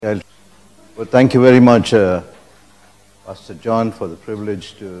Yeah, well, thank you very much, Pastor John, for the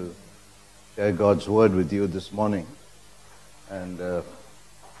privilege to share God's word with you this morning. And I'm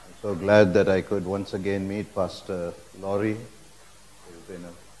so glad that I could once again meet Pastor Laurie. It's been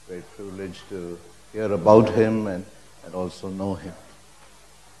a great privilege to hear about him and also know him.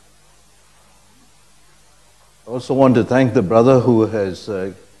 I also want to thank the brother who has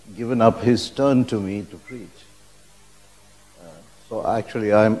given up his turn to me to preach. So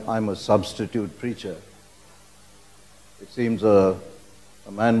actually, I'm a substitute preacher. It seems a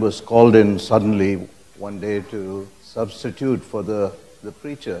man was called in suddenly one day to substitute for the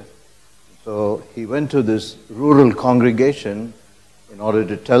preacher. So he went to this rural congregation in order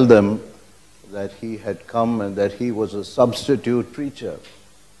to tell them that he had come and that he was a substitute preacher.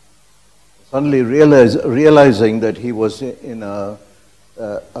 Suddenly realizing that he was in a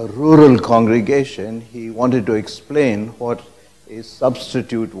rural congregation, he wanted to explain what a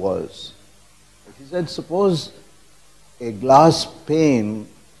substitute was. He said, suppose a glass pane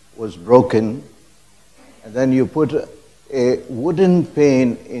was broken and then you put a wooden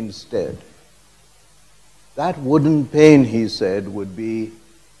pane instead. That wooden pane, he said, would be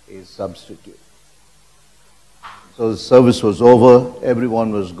a substitute. So the service was over,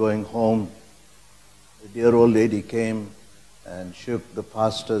 everyone was going home. The dear old lady came and shook the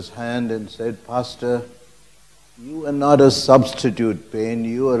pastor's hand and said, Pastor, you are not a substitute pain,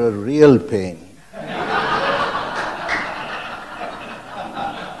 you are a real pain.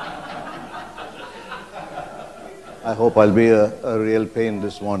 I hope I'll be a real pain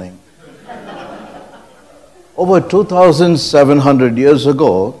this morning. Over 2,700 years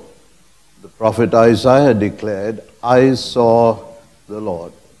ago, the prophet Isaiah declared, I saw the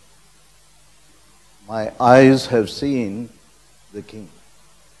Lord. My eyes have seen the King.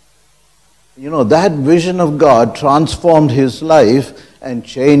 You know, that vision of God transformed his life and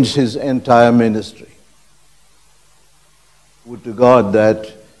changed his entire ministry. Would to God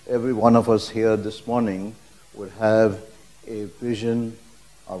that every one of us here this morning would have a vision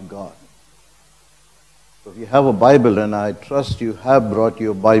of God. So if you have a Bible, and I trust you have brought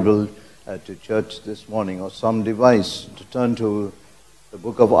your Bible to church this morning, or some device, to turn to the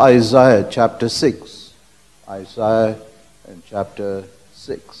book of Isaiah, chapter 6. Isaiah and chapter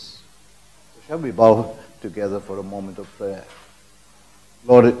 6. Shall we bow together for a moment of prayer?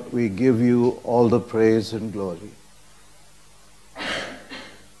 Lord, we give you all the praise and glory.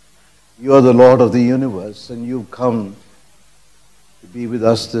 You are the Lord of the universe, and you've come to be with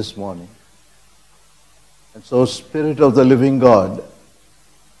us this morning. And so, Spirit of the living God,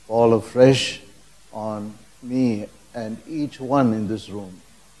 fall afresh on me and each one in this room,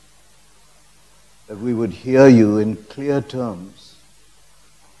 that we would hear you in clear terms,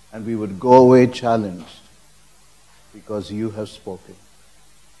 and we would go away challenged because you have spoken.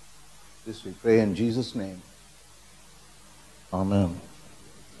 This we pray in Jesus' name. Amen.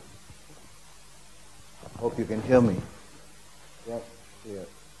 I hope you can hear me. Yeah.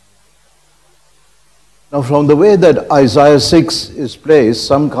 Now, from the way that Isaiah 6 is placed,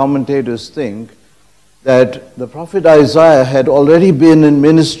 some commentators think that the prophet Isaiah had already been in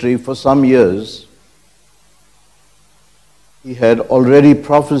ministry for some years. He had already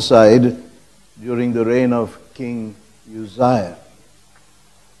prophesied during the reign of King Uzziah.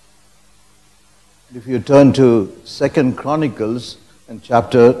 If you turn to 2 Chronicles and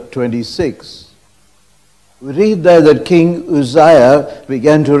chapter 26, we read there that King Uzziah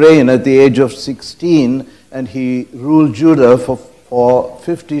began to reign at the age of 16, and he ruled Judah for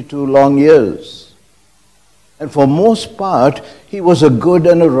 52 long years. And for most part, he was a good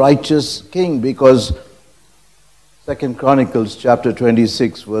and a righteous king, because 2 Chronicles chapter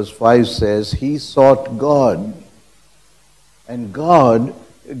 26 verse 5 says, he sought God, and God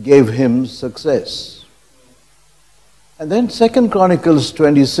gave him success. And then 2 Chronicles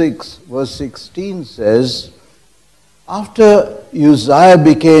 26 verse 16 says, after Uzziah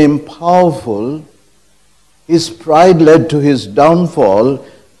became powerful, his pride led to his downfall.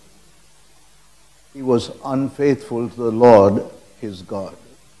 He was unfaithful to the Lord his God.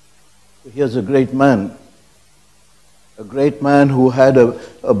 Here's a great man. A great man who had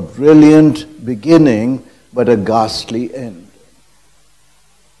a brilliant beginning, but a ghastly end.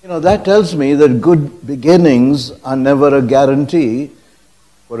 You know, that tells me that good beginnings are never a guarantee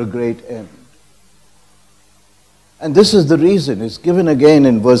for a great end. And this is the reason. It's given again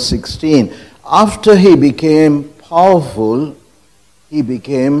in verse 16. After he became powerful, he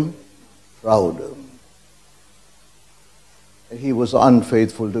became proud. And he was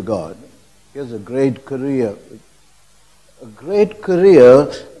unfaithful to God. Here's a great career. A great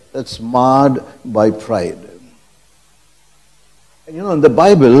career that's marred by pride. And in the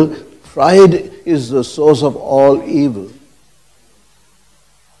Bible, pride is the source of all evil.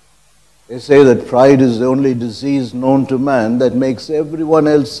 They say that pride is the only disease known to man that makes everyone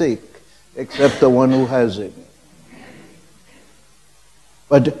else sick except the one who has it.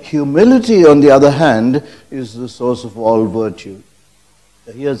 But humility, on the other hand, is the source of all virtue.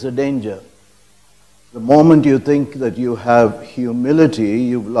 Here's the danger. The moment you think that you have humility,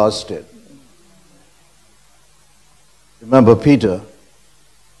 you've lost it. Remember Peter.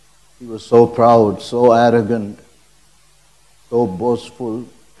 He was so proud, so arrogant, so boastful.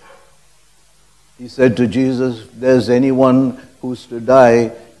 He said to Jesus, if there's anyone who's to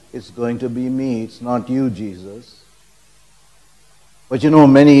die, it's going to be me. It's not you, Jesus. But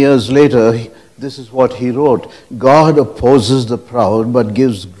many years later, this is what he wrote. God opposes the proud, but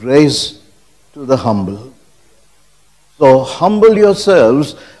gives grace to the humble. So humble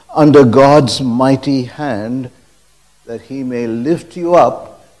yourselves under God's mighty hand, that he may lift you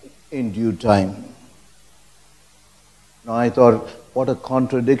up in due time. Now I thought, what a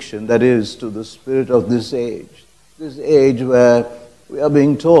contradiction that is to the spirit of this age. This age where we are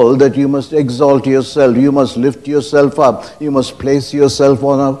being told that you must exalt yourself, you must lift yourself up, you must place yourself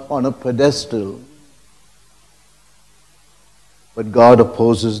on a pedestal. But God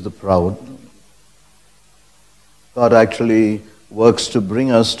opposes the proud. God actually works to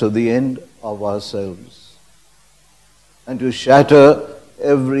bring us to the end of ourselves and to shatter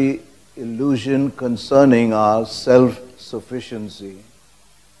every illusion concerning our self-sufficiency.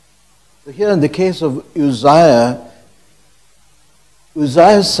 So here in the case of Uzziah's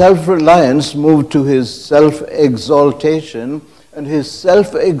self-reliance moved to his self-exaltation, and his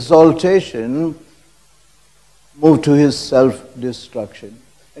self-exaltation moved to his self-destruction.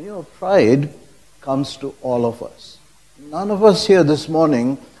 And pride comes to all of us. None of us here this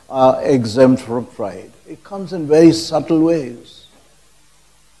morning are exempt from pride. It comes in very subtle ways.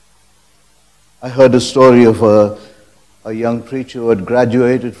 I heard a story of a young preacher who had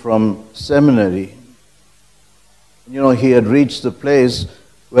graduated from seminary. He had reached the place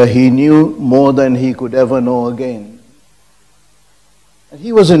where he knew more than he could ever know again. And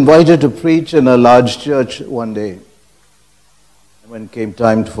he was invited to preach in a large church one day. When it came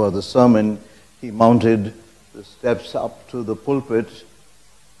time for the sermon, he mounted the steps up to the pulpit,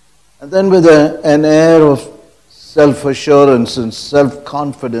 and then with an air of self-assurance and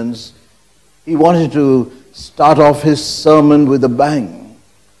self-confidence, he wanted to start off his sermon with a bang.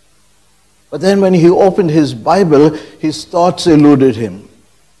 But then when he opened his Bible, his thoughts eluded him.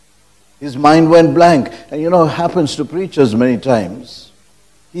 His mind went blank. And it happens to preachers many times.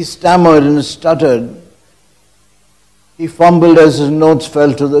 He stammered and stuttered. He fumbled as his notes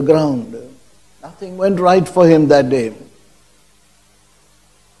fell to the ground. Nothing went right for him that day.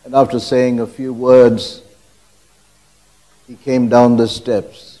 And after saying a few words, he came down the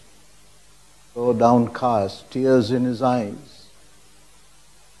steps, so downcast, tears in his eyes.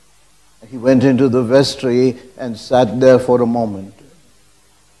 He went into the vestry and sat there for a moment.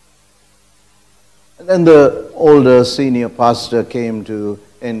 And then the older senior pastor came to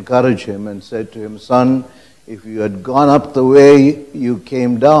encourage him and said to him, "Son, if you had gone up the way you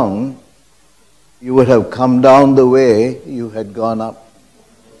came down, you would have come down the way you had gone up."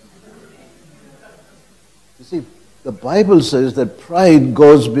 You see, the Bible says that pride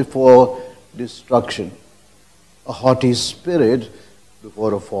goes before destruction, a haughty spirit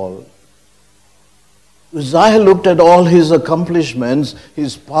before a fall. Uzziah looked at all his accomplishments,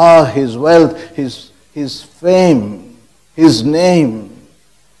 his power, his wealth, his fame, his name,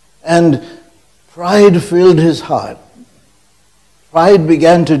 and pride filled his heart. Pride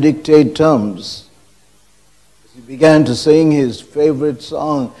began to dictate terms. He began to sing his favorite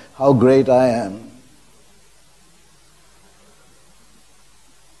song, "How Great I Am."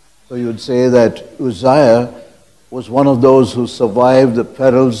 So you'd say that Uzziah was one of those who survived the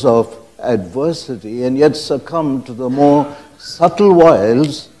perils of adversity and yet succumbed to the more subtle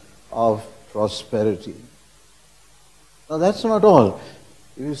wiles of prosperity. Now that's not all.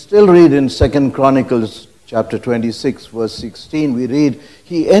 If you still read in 2 Chronicles chapter 26, verse 16, we read,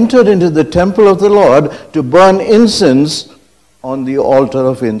 "He entered into the temple of the Lord to burn incense on the altar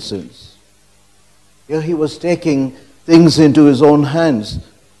of incense." Here he was taking things into his own hands.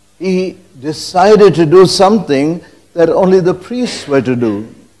 He decided to do something that only the priests were to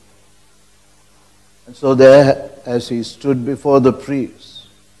do. And so there, as he stood before the priests,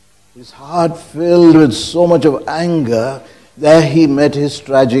 his heart filled with so much of anger, there he met his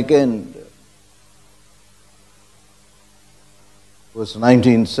tragic end. Verse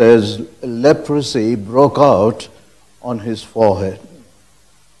 19 says, leprosy broke out on his forehead.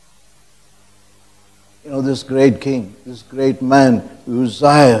 This great king, this great man,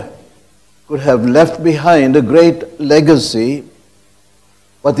 Uzziah, could have left behind a great legacy,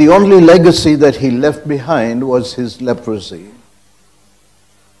 but the only legacy that he left behind was his leprosy.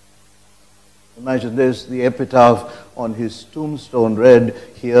 Imagine this, the epitaph on his tombstone read,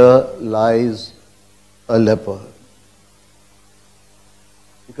 "Here lies a leper."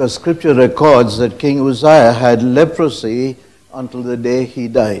 Because scripture records that King Uzziah had leprosy until the day he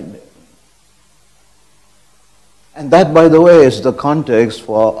died. And that, by the way, is the context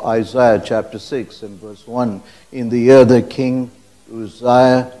for Isaiah chapter 6 and verse 1. In the year that King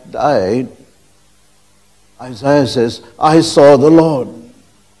Uzziah died, Isaiah says, "I saw the Lord."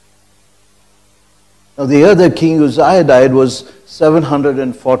 Now, the year that King Uzziah died was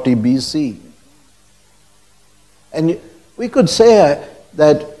 740 BC. And we could say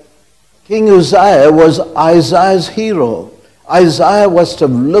that King Uzziah was Isaiah's hero. Isaiah must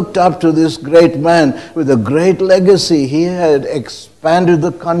have looked up to this great man with a great legacy. He had expanded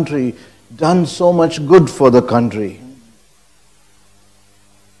the country, done so much good for the country.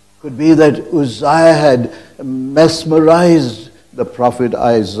 Could be that Uzziah had mesmerized the prophet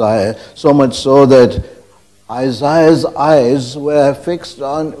Isaiah, so much so that Isaiah's eyes were fixed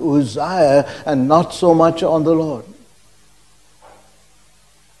on Uzziah and not so much on the Lord.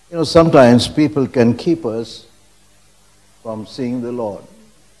 Sometimes people can keep us from seeing the Lord.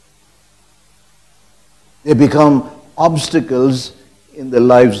 They become obstacles in the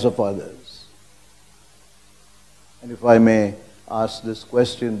lives of others. And if I may ask this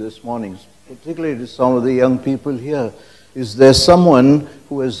question this morning, particularly to some of the young people here, is there someone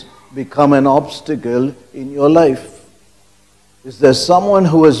who has become an obstacle in your life? Is there someone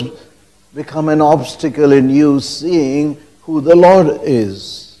who has become an obstacle in you seeing who the Lord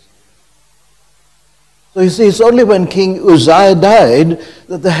is? So you see, it's only when King Uzziah died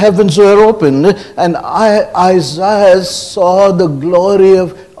that the heavens were opened and Isaiah saw the glory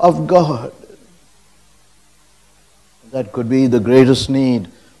of God. That could be the greatest need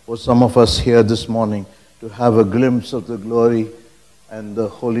for some of us here this morning, to have a glimpse of the glory and the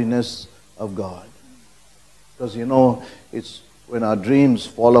holiness of God. Because it's when our dreams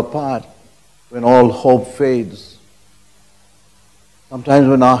fall apart, when all hope fades, sometimes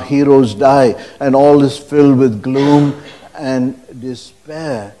when our heroes die and all is filled with gloom and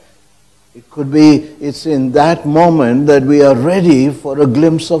despair, it could be it's in that moment that we are ready for a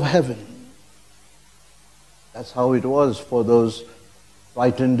glimpse of heaven. That's how it was for those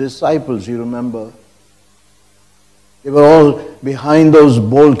frightened disciples, you remember. They were all behind those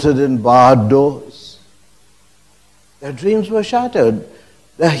bolted and barred doors. Their dreams were shattered.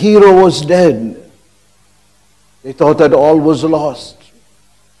 Their hero was dead. They thought that all was lost.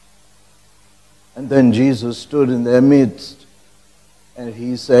 And then Jesus stood in their midst and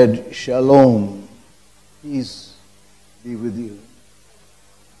he said, "Shalom, peace be with you."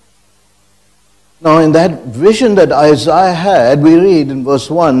 Now in that vision that Isaiah had, we read in verse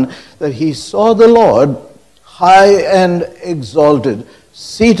 1 that he saw the Lord high and exalted,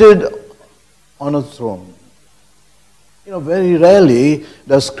 seated on a throne. Very rarely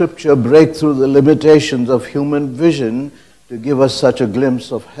does Scripture break through the limitations of human vision to give us such a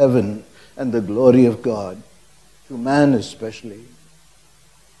glimpse of heaven and the glory of God, to man especially.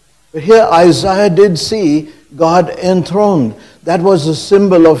 But here Isaiah did see God enthroned. That was a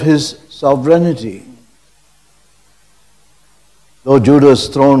symbol of his sovereignty. Though Judah's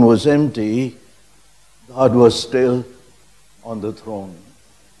throne was empty, God was still on the throne.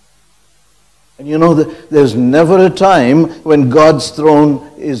 And there's never a time when God's throne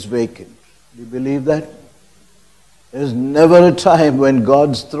is vacant. Do you believe that? There's never a time when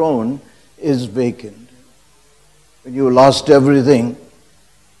God's throne is vacant. When you lost everything,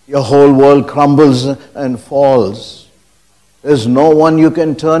 your whole world crumbles and falls. There's no one you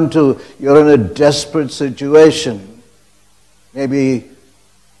can turn to. You're in a desperate situation. Maybe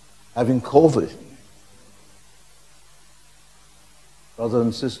having COVID. Brother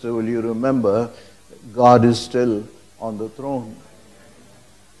and sister, will you remember, God is still on the throne.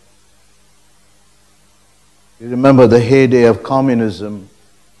 You remember the heyday of communism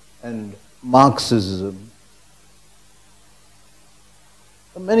and Marxism.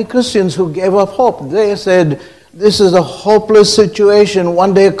 Many Christians who gave up hope, they said, this is a hopeless situation.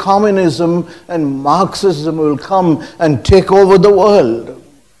 One day communism and Marxism will come and take over the world.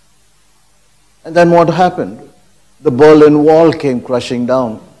 And then what happened? The Berlin Wall came crushing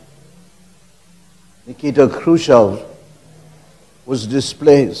down. Nikita Khrushchev was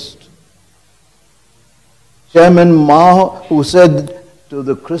displaced. Chairman Mao, who said to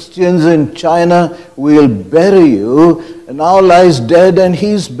the Christians in China, "We'll bury you," now lies dead and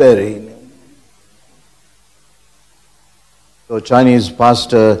he's buried. So a Chinese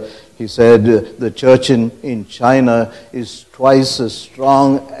pastor, he said the church in China is twice as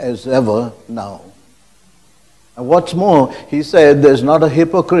strong as ever now. And what's more, he said there's not a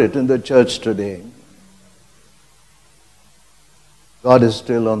hypocrite in the church today. God is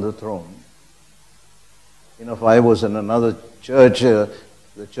still on the throne. You know, if I was in another church, the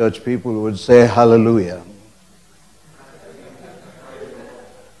church people would say hallelujah.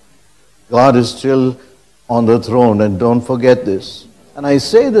 God is still on the throne, and don't forget this. And I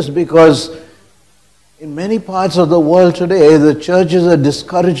say this because in many parts of the world today, the church is a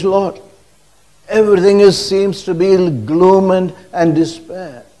discouraged lot. Everything seems to be gloom and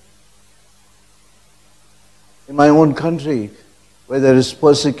despair. In my own country, where there is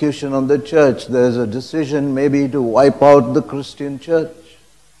persecution on the church, there is a decision maybe to wipe out the Christian church.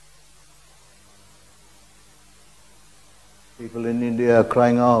 People in India are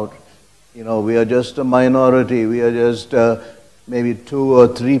crying out, you know, we are just a minority, we are just maybe 2 or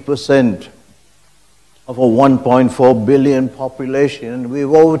 3% of a 1.4 billion population. We've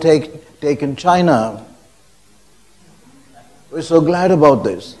overtaken China. We're so glad about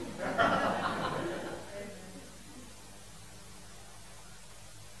this.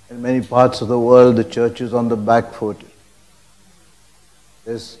 In many parts of the world, the church is on the back foot.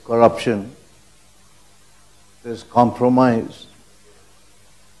 There's corruption. There's compromise.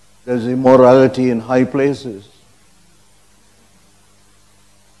 There's immorality in high places.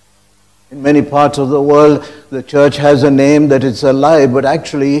 In many parts of the world, the church has a name that it's alive, but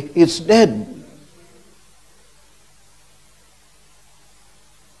actually it's dead.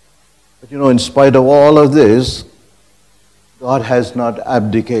 But you know, in spite of all of this, God has not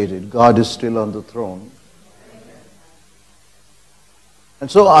abdicated. God is still on the throne. And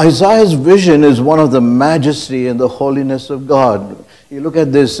so Isaiah's vision is one of the majesty and the holiness of God. You look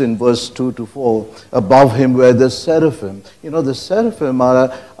at this in verse 2 to 4. Above him were the seraphim. You know, the seraphim are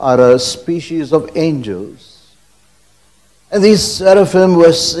a species of angels. And these seraphim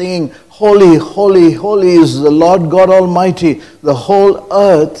were singing, holy, holy, holy is the Lord God Almighty. The whole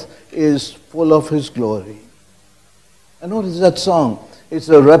earth is full of his glory. And notice that song. It's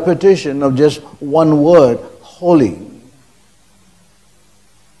a repetition of just one word, holy.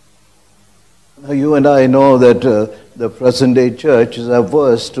 Now you and I know that the present-day church is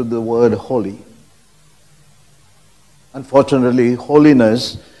averse to the word holy. Unfortunately,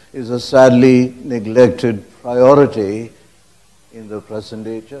 holiness is a sadly neglected priority in the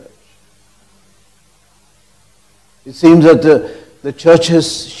present-day church. It seems that the church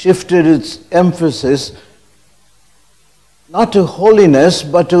has shifted its emphasis not to holiness,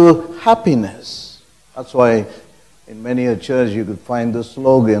 but to happiness. That's why in many a church you could find the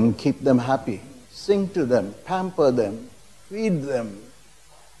slogan, keep them happy. Sing to them, pamper them, feed them.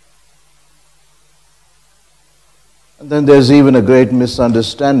 And then there's even a great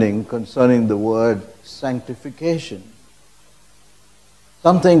misunderstanding concerning the word sanctification.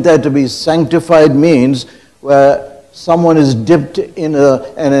 Something that to be sanctified means where someone is dipped in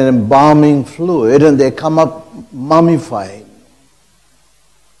an embalming fluid and they come up mummified.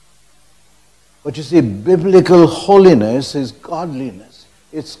 But you see, biblical holiness is godliness.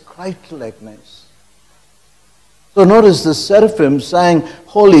 It's Christ-likeness. So notice the seraphim sang,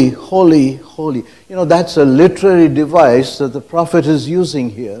 holy, holy, holy. You know, that's a literary device that the prophet is using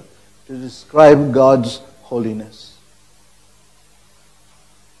here to describe God's holiness.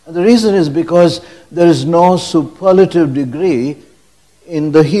 And the reason is because there is no superlative degree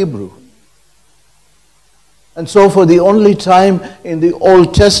in the Hebrew. And so for the only time in the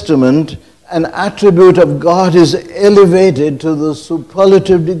Old Testament, an attribute of God is elevated to the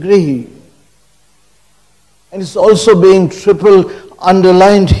superlative degree. And it's also being triple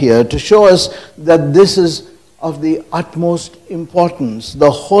underlined here to show us that this is of the utmost importance, the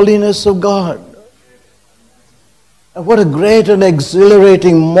holiness of God. And what a great and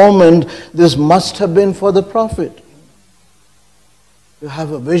exhilarating moment this must have been for the prophet. To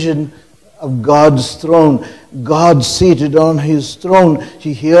have a vision of God's throne, God seated on his throne,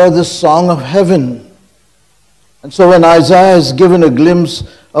 to hear the song of heaven. And so when Isaiah is given a glimpse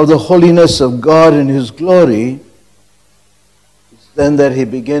of the holiness of God in his glory, it's then that he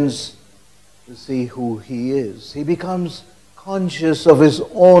begins to see who he is. He becomes conscious of his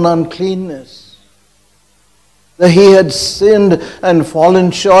own uncleanness, that he had sinned and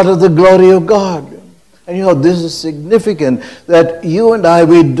fallen short of the glory of God. And you know, this is significant that you and I,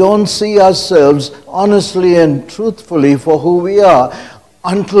 we don't see ourselves honestly and truthfully for who we are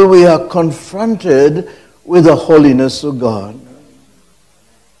until we are confronted with the holiness of God.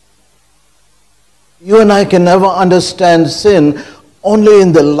 You and I can never understand sin only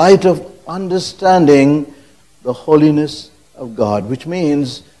in the light of understanding the holiness of God, which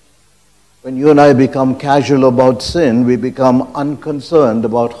means when you and I become casual about sin, we become unconcerned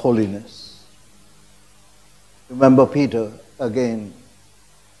about holiness. Remember Peter again.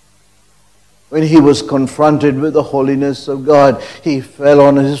 When he was confronted with the holiness of God, he fell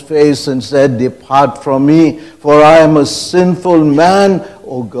on his face and said, "Depart from me, for I am a sinful man,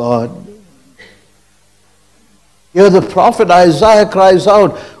 O God." Here the prophet Isaiah cries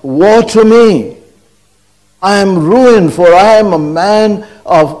out, "Woe to me! I am ruined, for I am a man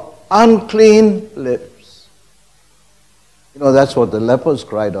of unclean lips." You know, that's what the lepers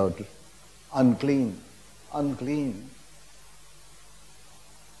cried out. Unclean, unclean.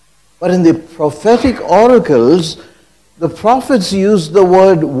 But in the prophetic oracles, the prophets use the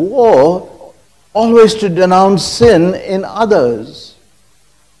word woe always to denounce sin in others.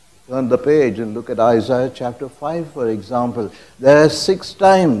 Turn the page and look at Isaiah chapter 5, for example. There are 6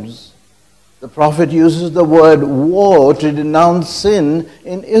 times the prophet uses the word woe to denounce sin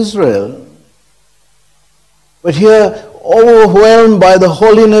in Israel. But here, overwhelmed by the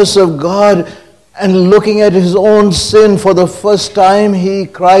holiness of God and looking at his own sin for the first time, he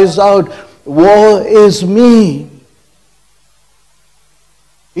cries out, "Woe is me!"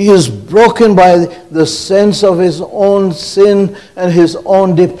 He is broken by the sense of his own sin and his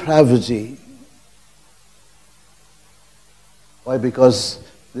own depravity. Why? Because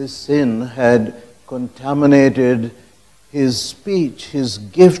this sin had contaminated his speech, his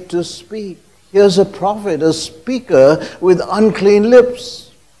gift to speak. Here's a prophet, a speaker with unclean lips.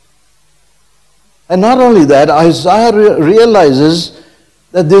 And not only that, Isaiah realizes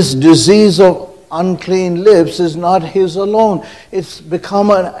that this disease of unclean lips is not his alone. It's become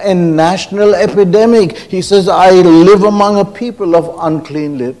a national epidemic. He says, "I live among a people of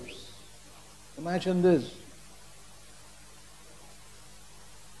unclean lips." Imagine this.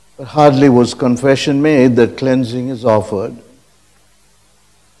 But hardly was confession made that cleansing is offered.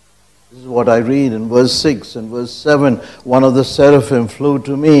 This is what I read in verse 6 and verse 7. "One of the seraphim flew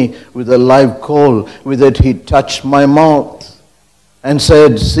to me with a live coal. With it he touched my mouth and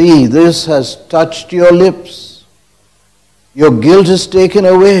said, 'See, this has touched your lips. Your guilt is taken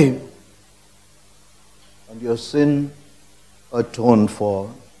away and your sin atoned for.'"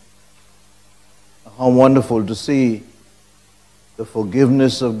 How wonderful to see the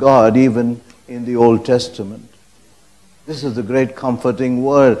forgiveness of God even in the Old Testament. This is the great comforting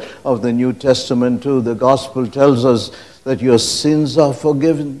word of the New Testament too. The gospel tells us that your sins are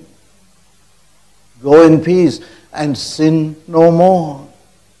forgiven. Go in peace and sin no more.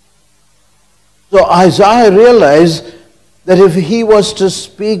 So Isaiah realized that if he was to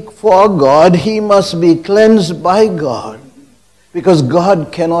speak for God, he must be cleansed by God, because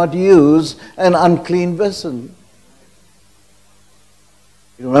God cannot use an unclean vessel.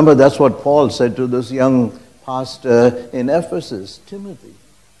 You remember that's what Paul said to this young pastor in Ephesus, Timothy.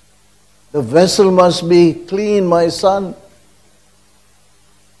 "The vessel must be clean, my son."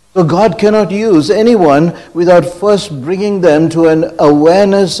 So God cannot use anyone without first bringing them to an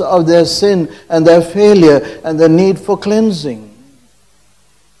awareness of their sin and their failure and the need for cleansing.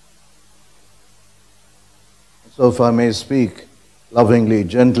 So if I may speak lovingly,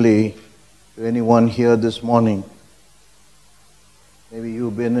 gently to anyone here this morning, maybe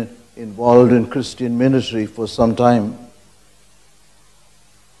you've been involved in Christian ministry for some time.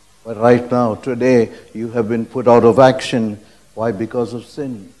 But right now, today, you have been put out of action. Why? Because of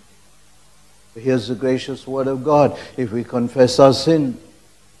sin. Here's the gracious word of God. If we confess our sin,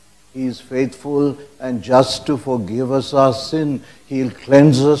 He is faithful and just to forgive us our sin. He'll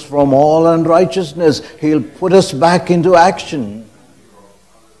cleanse us from all unrighteousness. He'll put us back into action.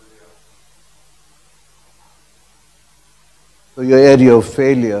 So your area of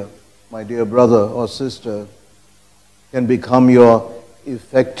failure, my dear brother or sister, can become your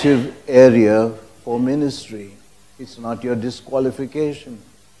effective area for ministry. It's not your disqualification.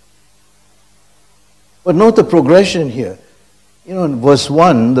 But note the progression here. You know, in verse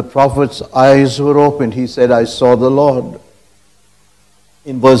 1, the prophet's eyes were opened. He said, "I saw the Lord."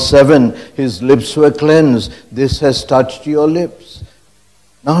 In verse 7, his lips were cleansed. "This has touched your lips."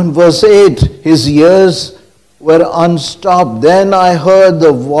 Now in verse 8, his ears were unstopped. "Then I heard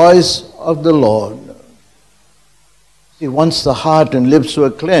the voice of the Lord." See, once the heart and lips were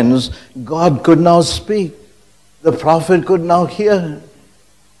cleansed, God could now speak. The prophet could now hear.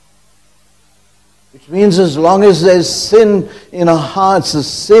 Which means as long as there's sin in our hearts, the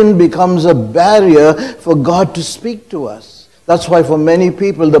sin becomes a barrier for God to speak to us. That's why for many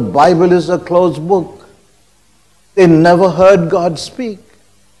people the Bible is a closed book. They never heard God speak.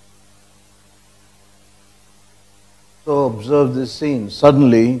 So observe this scene.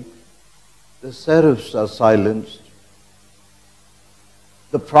 Suddenly, the seraphs are silenced.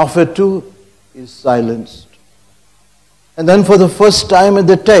 The prophet too is silenced. And then for the first time in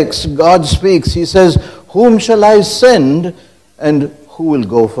the text, God speaks. He says, "Whom shall I send, and who will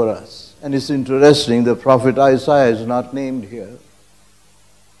go for us?" And it's interesting, the prophet Isaiah is not named here.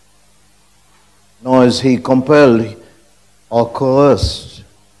 Nor is he compelled or coerced.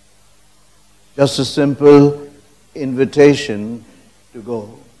 Just a simple invitation to go.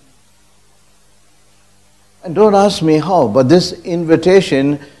 And don't ask me how, but this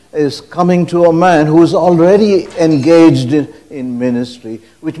invitation is coming to a man who is already engaged in ministry,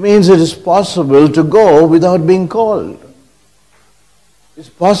 which means it is possible to go without being called. It's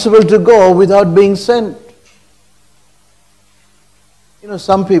possible to go without being sent. You know,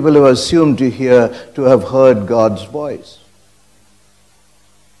 some people have assumed to have heard God's voice.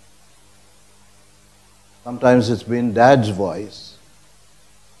 Sometimes it's been Dad's voice.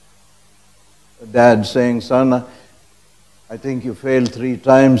 Dad saying, "Son, I think you failed 3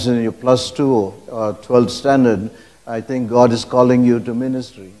 times in your +2 or 12th standard. I think God is calling you to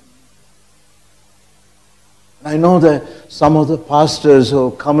ministry." I know that some of the pastors who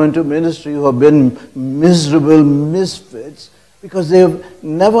have come into ministry who have been miserable misfits because they have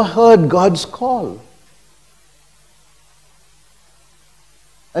never heard God's call.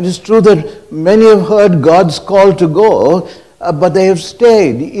 And it's true that many have heard God's call to go, but they have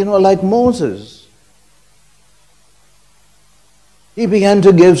stayed, like Moses. He began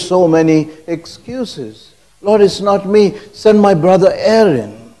to give so many excuses. "Lord, it's not me. Send my brother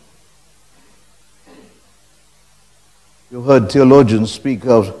Aaron." You heard theologians speak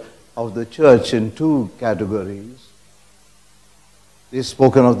of the church in 2 categories. They've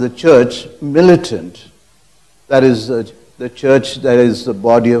spoken of the church militant. That is the church that is the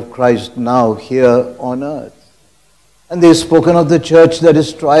body of Christ now here on earth. And they've spoken of the church that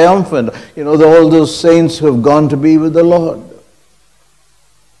is triumphant. All those saints who have gone to be with the Lord.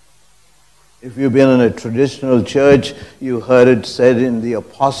 If you've been in a traditional church, you heard it said in the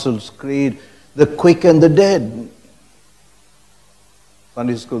Apostles' Creed, "the quick and the dead."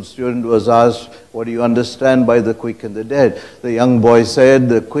 Sunday school student was asked, "What do you understand by the quick and the dead?" The young boy said,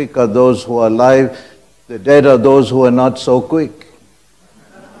 "The quick are those who are alive, the dead are those who are not so quick."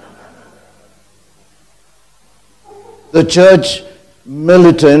 The church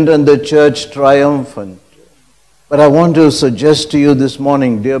militant and the church triumphant. But I want to suggest to you this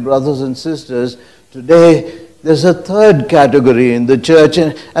morning, dear brothers and sisters, today there's a 3rd category in the church,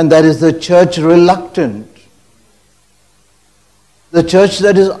 and that is the church reluctant. The church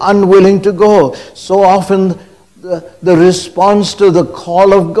that is unwilling to go. So often the response to the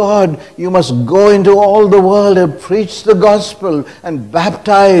call of God, you must go into all the world and preach the gospel and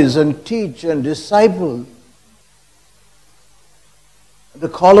baptize and teach and disciple. The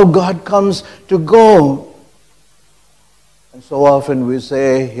call of God comes to go. And so often we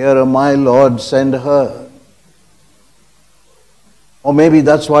say, "Here am I, Lord, send her." Or maybe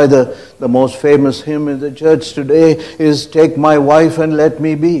that's why the most famous hymn in the church today is, "Take my wife and let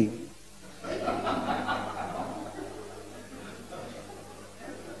me be."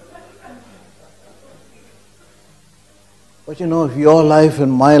 But if your life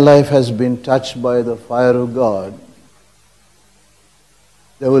and my life has been touched by the fire of God,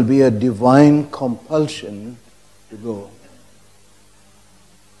 there will be a divine compulsion to go.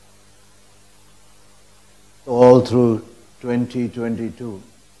 So all through 2022,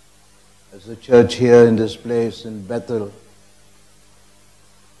 as the church here in this place in Bethel,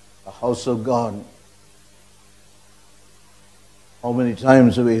 the house of God, how many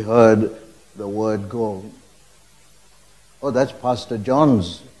times have we heard the word "go"? Oh, that's Pastor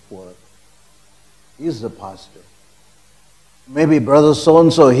John's word. He's the pastor. Maybe Brother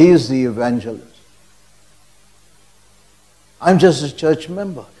so-and-so, he's the evangelist. I'm just a church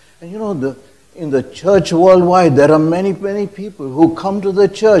member. And in the church worldwide, there are many, many people who come to the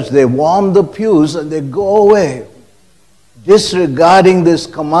church, they warm the pews and they go away, disregarding this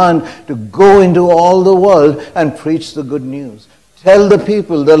command to go into all the world and preach the good news. Tell the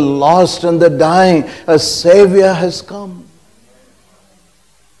people, the lost and the dying, a Savior has come.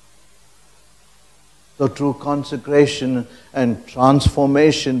 So true consecration and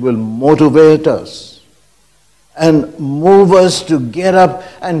transformation will motivate us and move us to get up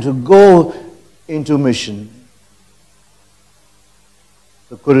and to go into mission.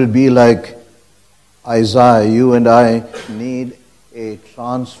 So could it be like Isaiah, you and I need a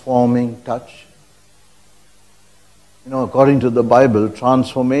transforming touch? According to the Bible,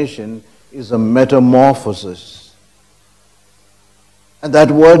 transformation is a metamorphosis. And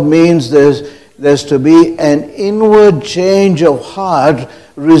that word means there's there's to be an inward change of heart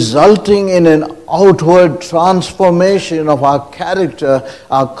resulting in an outward transformation of our character,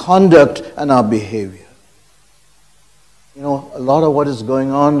 our conduct, and our behavior. You know, a lot of what is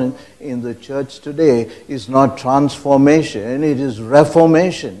going on in the church today is not transformation, it is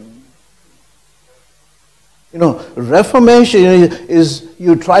reformation. You know, reformation is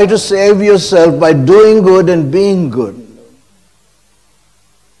you try to save yourself by doing good and being good.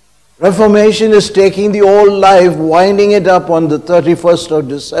 Reformation is taking the old life, winding it up on the 31st of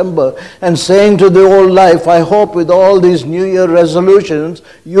December and saying to the old life, I hope with all these New Year resolutions,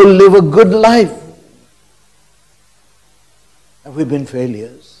 you'll live a good life. Have we been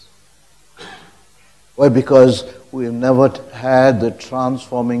failures? Why? Because we've never had the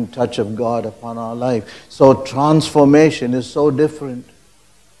transforming touch of God upon our life. So transformation is so different.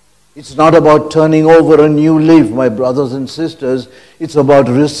 It's not about turning over a new leaf, my brothers and sisters. It's about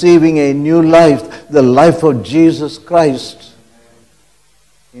receiving a new life, the life of Jesus Christ,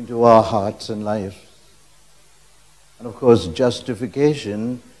 into our hearts and lives. And of course,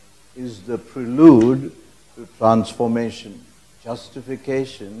 justification is the prelude to transformation.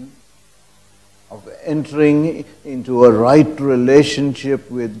 Justification of entering into a right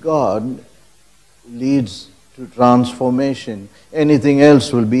relationship with God leads to transformation. Anything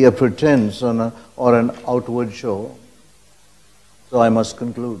else will be a pretense or an outward show. So I must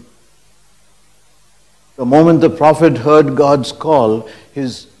conclude. The moment the prophet heard God's call,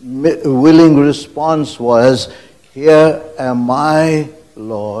 his willing response was, Here am I,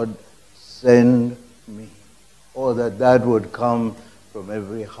 Lord, send me. Oh, that would come from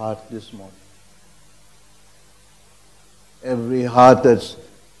every heart this morning. Every heart that's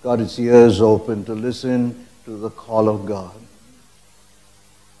got its ears open to listen to the call of God.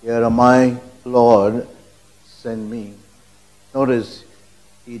 Here am I, Lord, send me. Notice,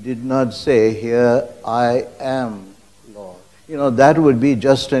 he did not say, Here I am, Lord. You know, that would be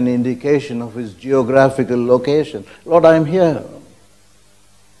just an indication of his geographical location. Lord, I'm here.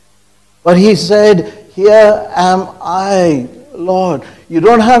 But he said, Here am I, Lord. You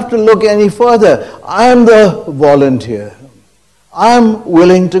don't have to look any further. I'm the volunteer. I'm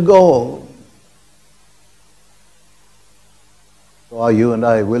willing to go. So are you and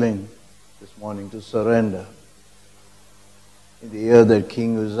I willing this morning to surrender? In the year that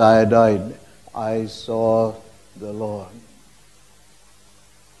King Uzziah died, I saw the Lord.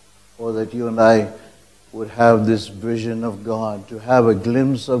 Or that you and I would have this vision of God, to have a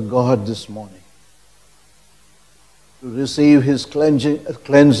glimpse of God this morning. To receive his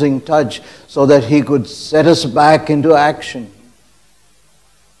cleansing touch so that he could set us back into action.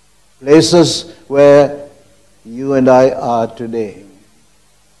 Place us where you and I are today,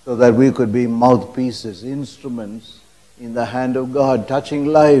 so that we could be mouthpieces, instruments in the hand of God, touching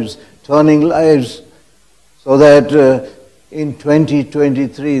lives, turning lives, so that in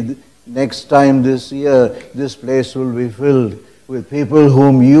 2023, next time this year, this place will be filled with people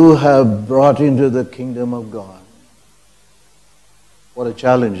whom you have brought into the kingdom of God. What a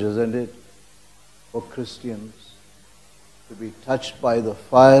challenge, isn't it, for Christians to be touched by the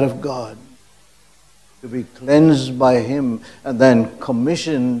fire of God, to be cleansed by him, and then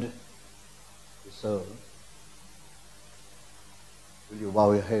commissioned to serve. Will you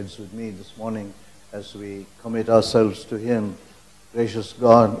bow your heads with me this morning as we commit ourselves to him? Gracious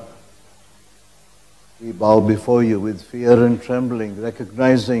God, we bow before you with fear and trembling,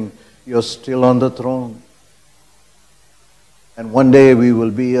 recognizing you're still on the throne. And one day we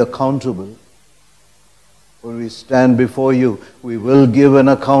will be accountable. When we stand before you, we will give an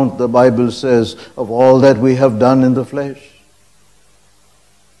account, the Bible says, of all that we have done in the flesh.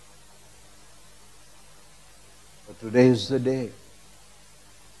 But today is the day.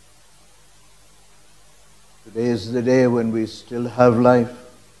 Today is the day when we still have life.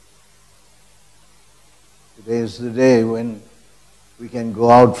 Today is the day when we can go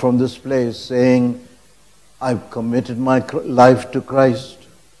out from this place saying, I've committed my life to Christ.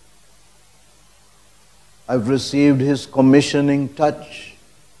 I've received his commissioning touch.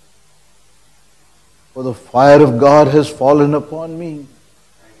 For the fire of God has fallen upon me.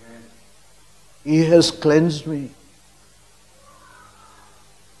 Amen. He has cleansed me.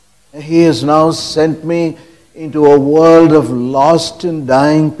 And he has now sent me into a world of lost and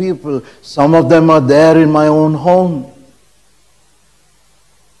dying people. Some of them are there in my own home.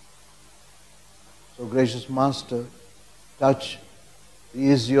 So, gracious Master, touch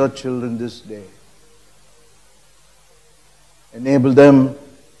these your children this day. Enable them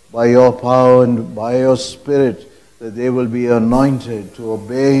by your power and by your Spirit that they will be anointed to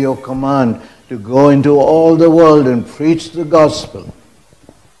obey your command to go into all the world and preach the gospel.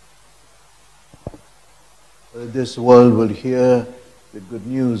 this world will hear the good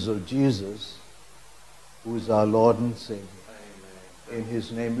news of Jesus, who is our Lord and Savior. In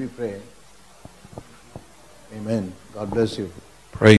His name we pray. Amen. God bless you.